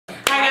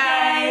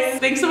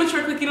Thanks so much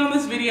for clicking on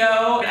this video.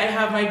 I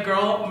have my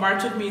girl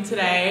March with me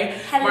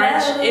today. Hello.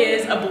 March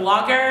is a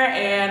blogger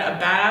and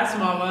a badass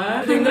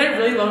mama. The thing that I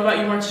really love about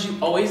you, March, is you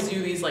always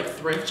do these like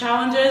thrift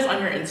challenges on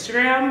your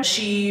Instagram.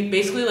 She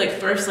basically like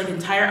thrifts like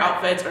entire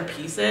outfits or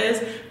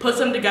pieces, puts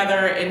them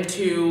together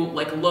into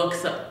like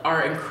looks that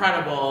are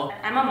incredible.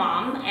 I'm a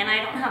mom and I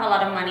don't have a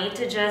lot of money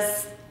to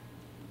just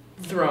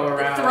throw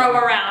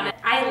around.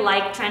 I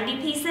like trendy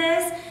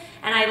pieces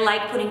and I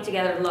like putting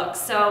together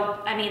looks. So,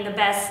 I mean, the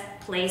best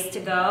place to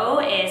go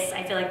is,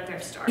 I feel like,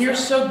 thrift store. You're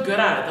so good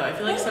at it though. I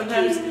feel like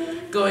sometimes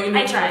going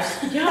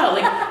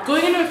into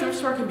going into a thrift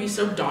store can be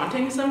so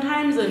daunting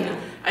sometimes, and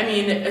I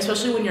mean,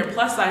 especially when you're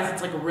plus size,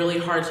 it's like really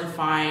hard to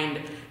find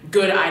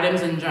good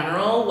items in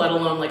general, let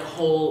alone like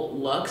whole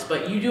looks,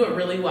 but you do it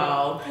really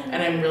well,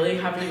 and I'm really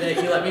happy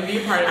that you let me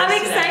be a part of this.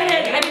 I'm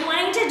excited. Today. I've been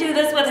wanting to do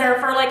this with her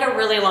for like a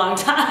really long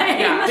time.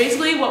 Yeah,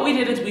 basically what we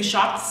did is we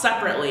shopped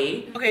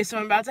separately. Okay, so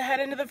I'm about to head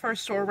into the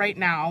first store right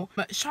now,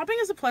 but shopping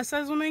as a plus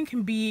size woman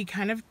can be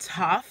kind of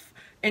tough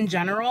in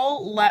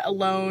general, let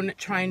alone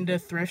trying to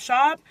thrift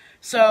shop.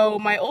 So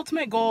my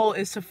ultimate goal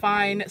is to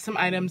find some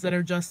items that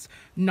are just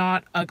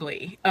not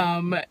ugly,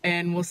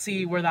 and we'll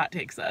see where that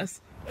takes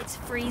us. It's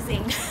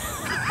freezing.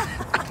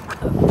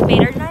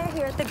 Maynard and I are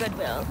here at the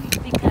Goodwill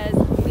because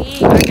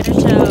we are going to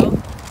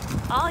show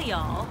all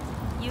y'all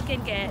you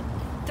can get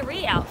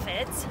 3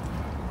 outfits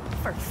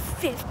for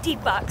 50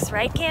 bucks,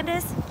 right,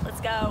 Candace? Let's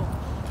go.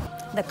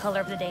 The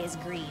color of the day is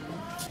green.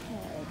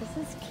 Okay, this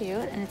is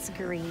cute and it's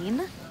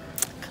green.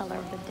 Color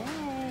of the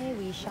day,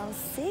 we shall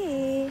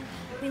see.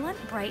 We want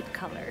bright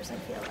colors, I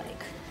feel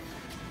like.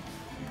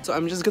 So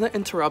I'm just gonna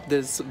interrupt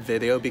this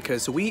video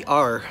because we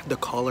are the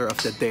color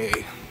of the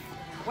day.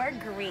 We're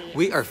green.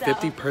 We are so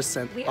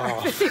 50% we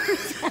off. are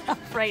 50%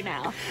 off right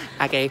now.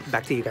 Okay,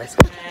 back to you guys.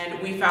 And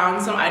we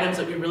found some items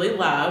that we really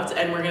loved,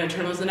 and we're gonna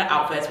turn those into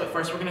outfits, but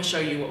first we're gonna show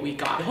you what we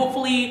got.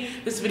 Hopefully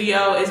this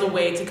video is a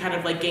way to kind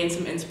of like gain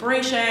some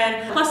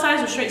inspiration. Plus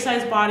size or straight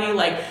size body,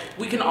 like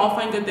we can all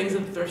find good things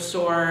at the thrift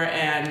store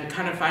and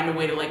kind of find a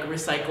way to like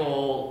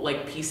recycle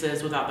like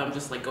pieces without them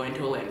just like going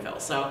to a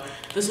landfill. So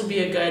this will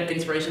be a good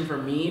inspiration for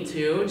me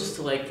too, just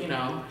to like, you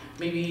know,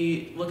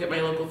 maybe look at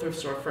my local thrift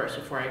store first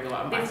before I go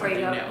out and buy something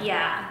new.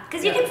 Yeah,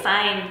 because you can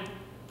find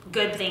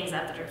good things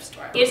at the thrift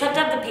store. You just have to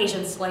have the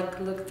patience to like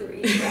look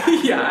through each rack.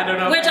 Yeah, I don't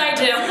know. Which I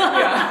do.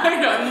 Yeah,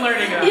 I know, I'm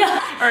learning that.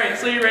 Yeah. All right,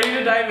 so you ready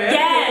to dive in?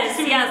 Yes,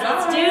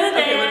 let's do this.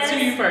 Okay, let's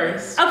do you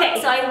first. Okay,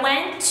 so I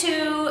went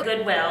to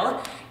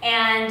Goodwill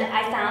and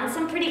I found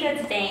some pretty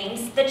good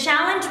things. The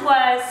challenge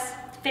was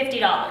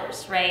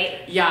 $50,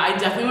 right? Yeah, I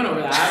definitely went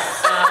over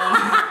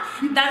that.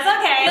 That's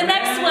okay. The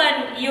next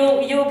one,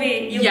 you'll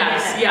be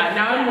yes, yeah.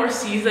 Now I'm more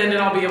seasoned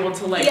and I'll be able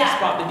to like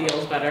spot the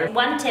deals better.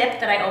 One tip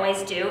that I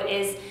always do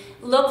is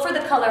look for the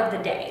color of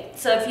the day.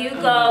 So if you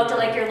go to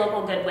like your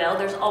local Goodwill,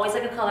 there's always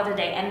like a color of the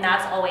day, and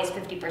that's always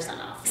 50%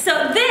 off.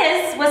 So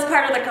this was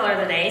part of the color of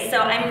the day. So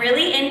I'm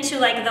really into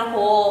like the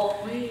whole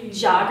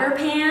jogger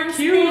pants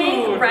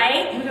thing,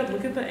 right? Oh my god,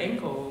 look at the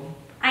ankle.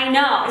 I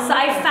know. So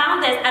I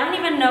found this. I don't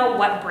even know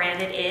what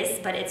brand it is,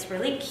 but it's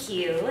really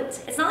cute.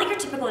 It's not like your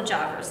typical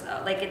joggers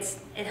though. Like it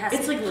has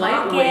it's like pockets,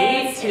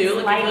 lightweight too.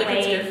 It's like I feel like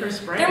it's good for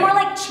spring. They're more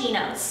like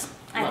chinos,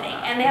 I think.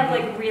 That. And they have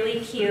like really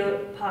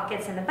cute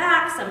pockets in the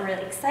back, so I'm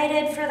really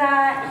excited for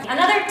that.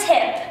 Another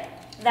tip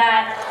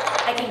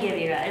that I can give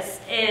you guys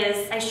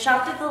is I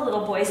shopped at the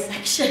little boy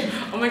section.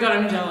 Oh my god,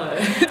 I'm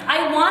jealous.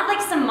 I want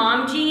like some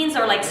mom jeans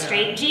or like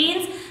straight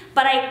jeans,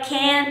 but I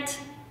can't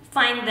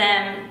find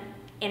them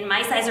in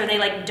my size, or they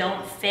like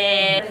don't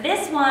fit.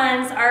 This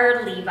ones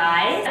are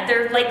Levi's.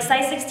 They're like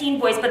size 16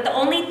 boys, but the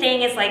only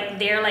thing is like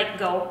they're like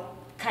go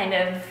kind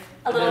of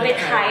a little bit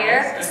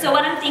higher. Okay. So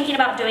what I'm thinking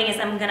about doing is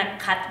I'm gonna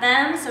cut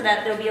them so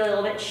that they'll be a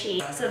little bit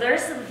chic. So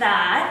there's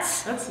that.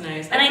 That's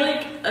nice. And I feel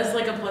like as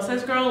like a plus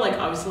size girl, like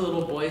obviously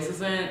little boys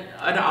isn't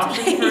an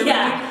option for me.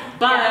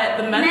 But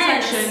the men's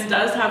section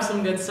does have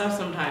some good stuff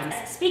sometimes.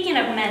 Speaking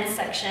of men's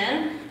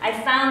section, I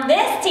found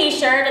this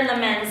t-shirt in the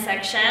men's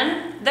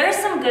section. There's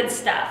some good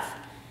stuff.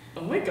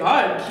 Oh my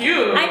god,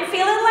 cute. I'm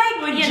feeling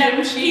like you know,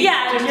 gym chic.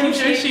 Yeah, gym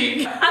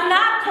chic. I'm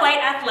not quite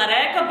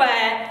athletic, but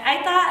I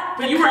thought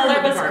the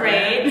color was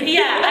great.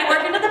 Yeah, I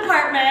work in the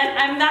department.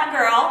 I'm that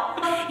girl.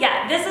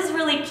 Yeah, this is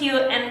really cute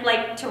and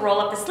like to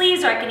roll up the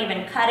sleeves, or I can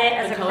even cut it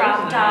as a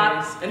crop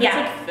top. And it's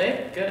like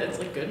thick, good. It's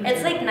like good.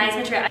 It's like nice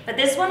material. But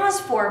this one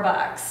was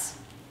 $4.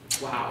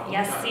 Wow.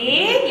 You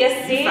see? You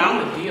see? You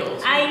found the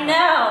deals. I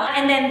know.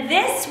 And then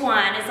this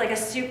one is like a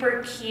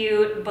super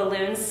cute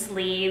balloon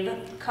sleeve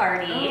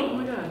cardi. Oh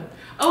my god.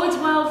 Oh, it's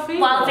Wild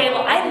Fable. Wild Fable.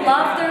 I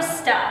love their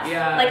stuff.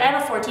 Yeah. Like I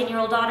have a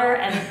 14-year-old daughter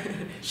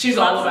and she's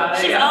all about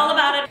it. She's all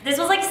about it. This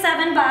was like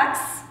 $7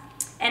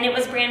 and it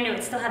was brand new.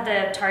 It still had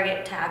the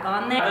Target tag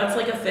on there. That's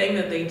like a thing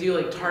that they do,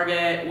 like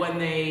Target, when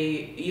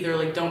they either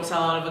like don't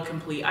sell out of a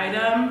complete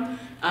item,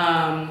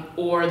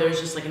 or there's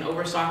just like an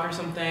overstock or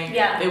something.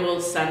 Yeah. They will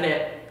send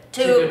it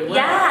to Goodwill.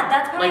 Yeah,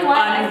 that's probably like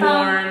why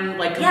unworn,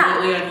 like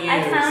completely unused.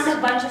 I found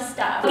a bunch of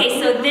stuff.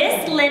 Okay, so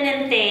this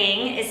linen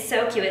thing is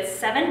so cute. It's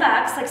 $7,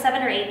 like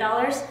 $7 or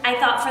 $8. I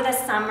thought for the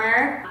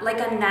summer, like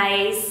a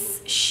nice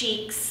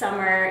chic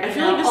summer, I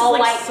feel like this all is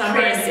like white summer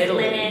in crisp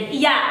Italy. linen.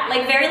 Yeah,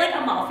 like very like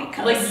Amalfi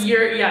Coast. Like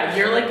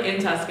you're like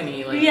in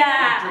Tuscany, like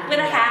yeah, with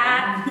a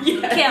hat.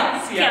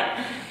 Yes, Kill.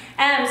 yeah.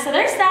 So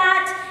there's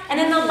that. And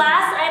then the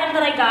last item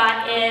that I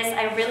got is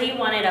I really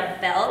wanted a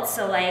belt,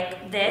 so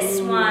like this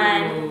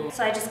one.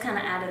 So I just kind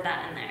of added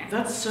that in there.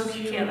 That's so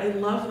cute. I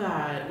love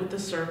that with the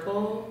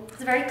circle.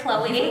 It's very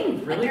Chloe.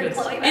 Really good.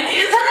 Chloe. It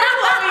is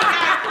Chloe.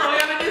 Yeah,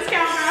 Chloe on a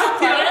discount now.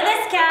 Chloe on a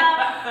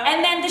discount.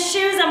 And then the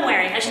shoes I'm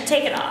wearing, I should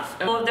take it off.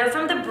 Oh, they're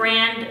from the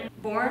brand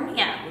Born.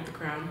 Yeah. With the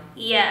crown.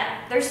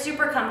 Yeah, they're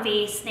super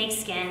comfy, snake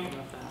skin.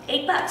 Love that.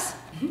 $8.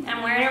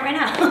 I'm wearing it right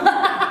now.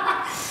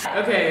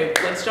 Okay,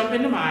 let's jump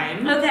into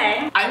mine.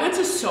 Okay. I went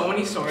to so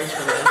many stores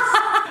for this.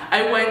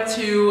 I went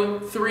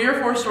to 3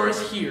 or 4 stores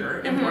here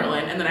in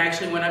Portland, and then I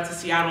actually went up to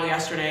Seattle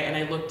yesterday and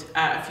I looked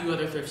at a few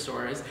other thrift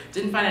stores.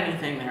 Didn't find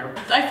anything there.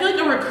 I feel like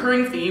a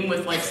recurring theme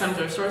with like some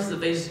thrift stores is that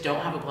they just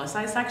don't have a plus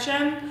size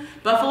section.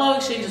 Buffalo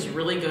Exchange is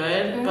really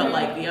good, but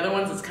like the other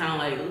ones, it's kind of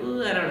like,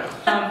 ooh, I don't know.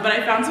 But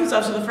I found some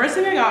stuff. So the first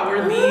thing I got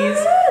were these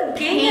pants. These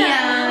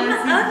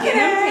gingham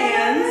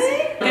pants.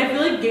 I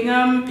feel like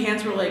gingham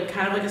pants were like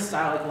kind of like a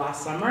style like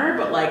last summer,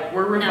 but like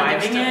we're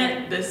reviving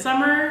it this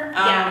summer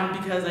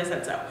because I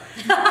said so.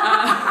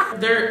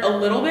 They're a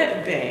little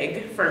bit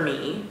big for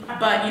me,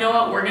 but you know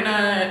what? We're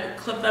gonna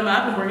clip them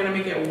up and we're gonna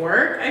make it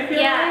work, I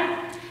feel like.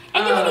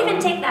 And you can even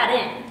take that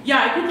in.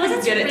 Yeah, I could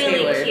like get it really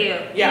tailored.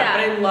 Cute. Yeah,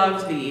 but I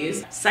loved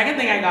these. Second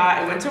thing I got,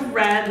 I went to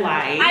Red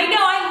Light. I know,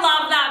 I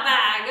love that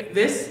bag.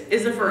 This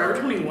is a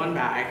Forever 21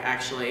 bag,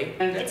 actually.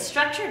 And it's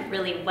structured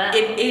really well.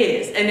 it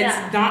is, and it's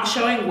not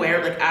showing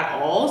wear like at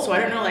all, so I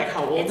don't know like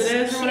how old it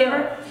is or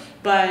whatever.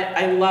 But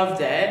I loved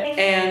it.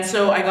 And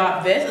so I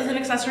got this as an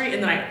accessory,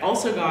 and then I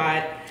also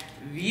got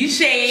these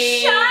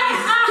shades. Shut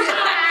up!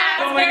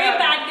 Oh my very God.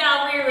 bad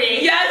gal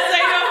Riri. Yes,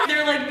 I know.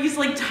 They're like these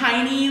like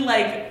tiny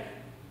like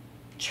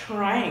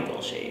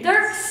triangle shades.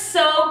 They're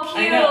so cute.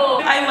 I know.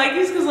 I like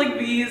these because like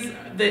these,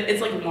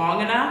 it's like long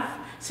enough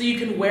so you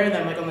can wear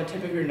them like on the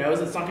tip of your nose.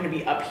 It's not going to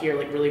be up here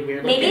like really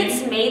weird looking. Maybe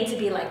it's made to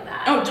be like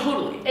that. Oh,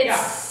 totally. It's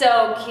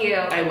so cute.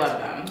 I love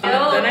them.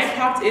 Then I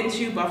popped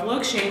into Buffalo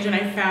Exchange and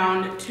I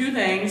found 2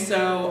 things.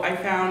 So I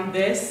found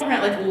this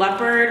like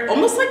leopard,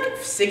 almost like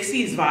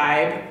 60s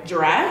vibe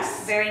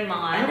dress. Very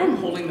mod. I hope I'm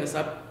holding this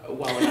up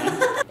well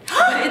enough.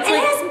 But it's it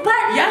like, has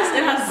buttons. Yes,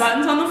 it has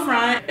buttons on the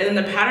front, and then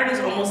the pattern is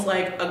almost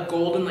like a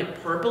golden, like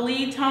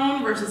purpley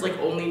tone versus like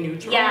only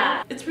neutral.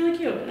 Yeah. It's really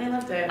cute, and I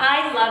loved it.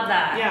 I love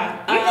that.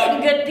 Yeah. You're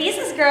getting good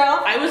pieces,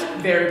 girl. I was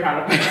very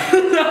proud of myself.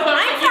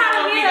 I'm proud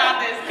of you. We got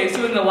this. Okay,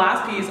 so in the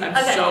last piece, I'm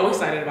so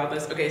excited about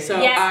this. Okay, so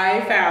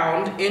I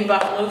found in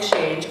Buffalo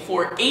Exchange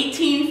for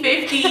 $18.50.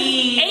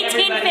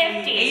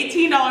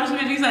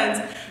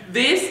 $18.50.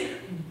 This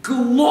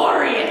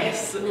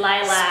glorious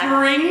lilac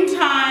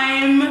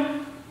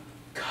springtime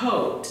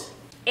coat.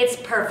 It's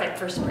perfect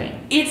for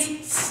spring.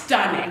 It's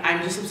stunning.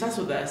 I'm just obsessed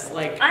with this.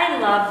 Like I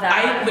love that.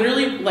 I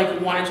literally like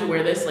wanted to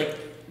wear this like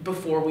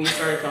before we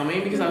started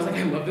filming because I was like,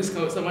 I love this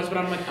coat so much, but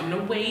I'm like, I'm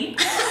gonna wait.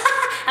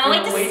 I'm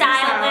gonna wait to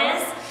style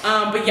this.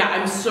 But yeah,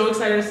 I'm so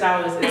excited to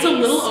style this. It's a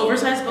little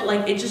oversized, but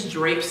like it just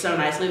drapes so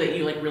nicely that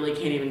you like really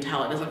can't even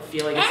tell. It doesn't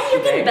feel like it's too And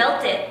you can big.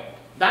 belt it.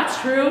 That's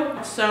true.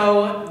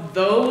 So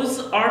those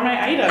are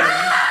my items.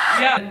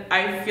 Yeah,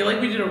 I feel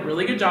like we did a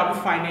really good job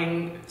of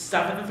finding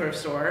stuff at the thrift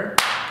store.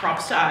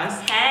 Props to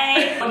us.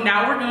 Hey.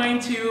 Now we're going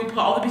to put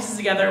all the pieces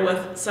together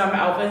with some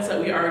outfits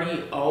that we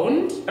already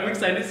owned. I'm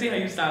excited to see how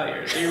you style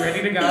yours. Are you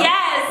ready to go?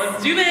 Yes.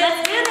 Let's do this.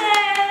 Let's do this.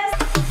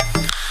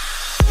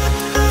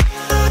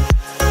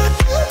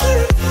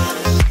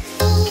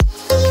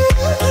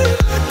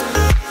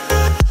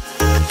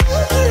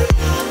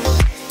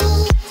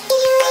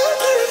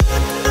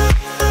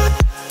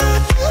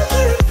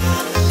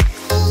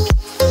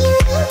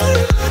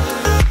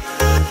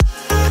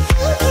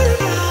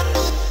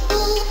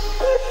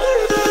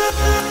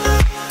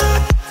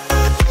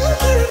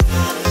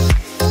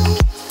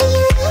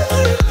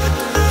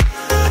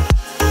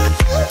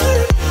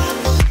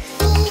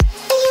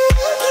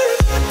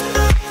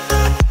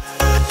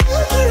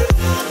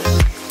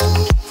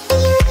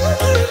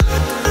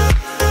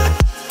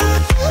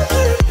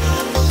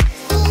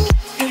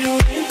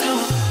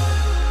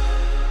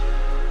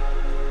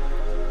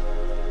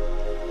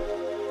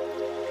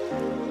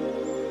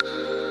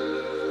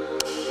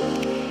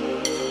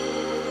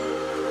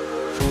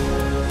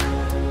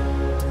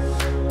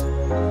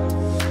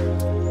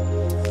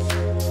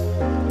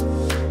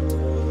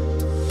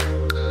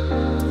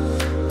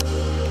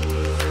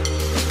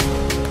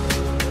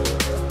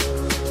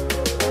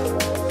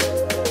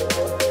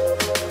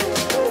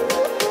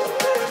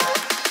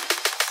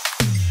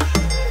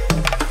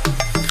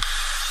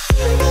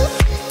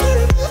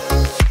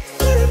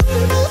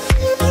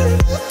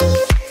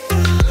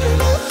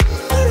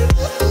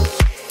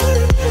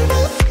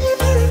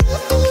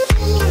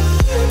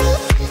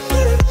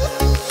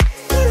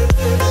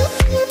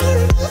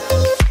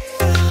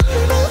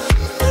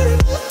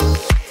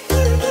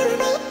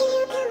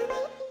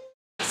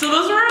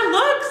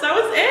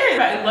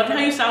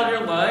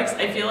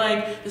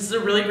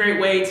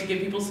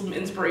 some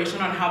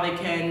inspiration on how they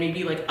can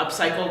maybe like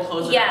upcycle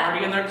clothes that are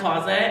already in their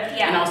closet,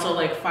 and also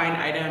like find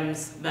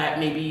items that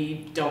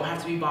maybe don't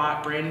have to be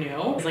bought brand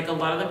new. It's like a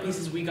lot of the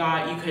pieces we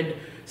got, you could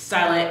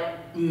style it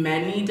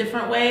many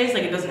different ways.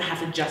 Like it doesn't have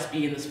to just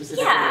be in the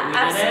specific way we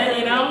did it,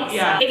 you know?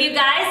 Yeah. So if you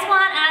guys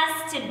want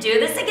us to do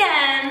this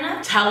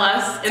again, tell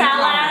us in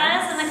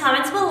the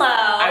comments below.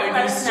 I would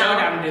be so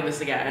down to do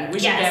this again. We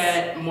should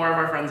get more of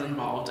our friends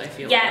involved, I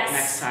feel like,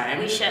 next time.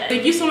 We should.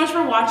 Thank you so much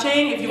for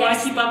watching. If you want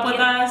to keep up with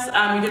us,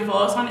 you can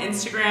follow us on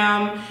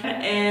Instagram.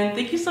 And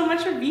thank you so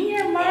much for being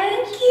here, Marge.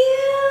 Thank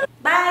you.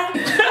 Bye.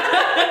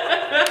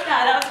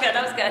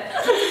 That was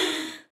good.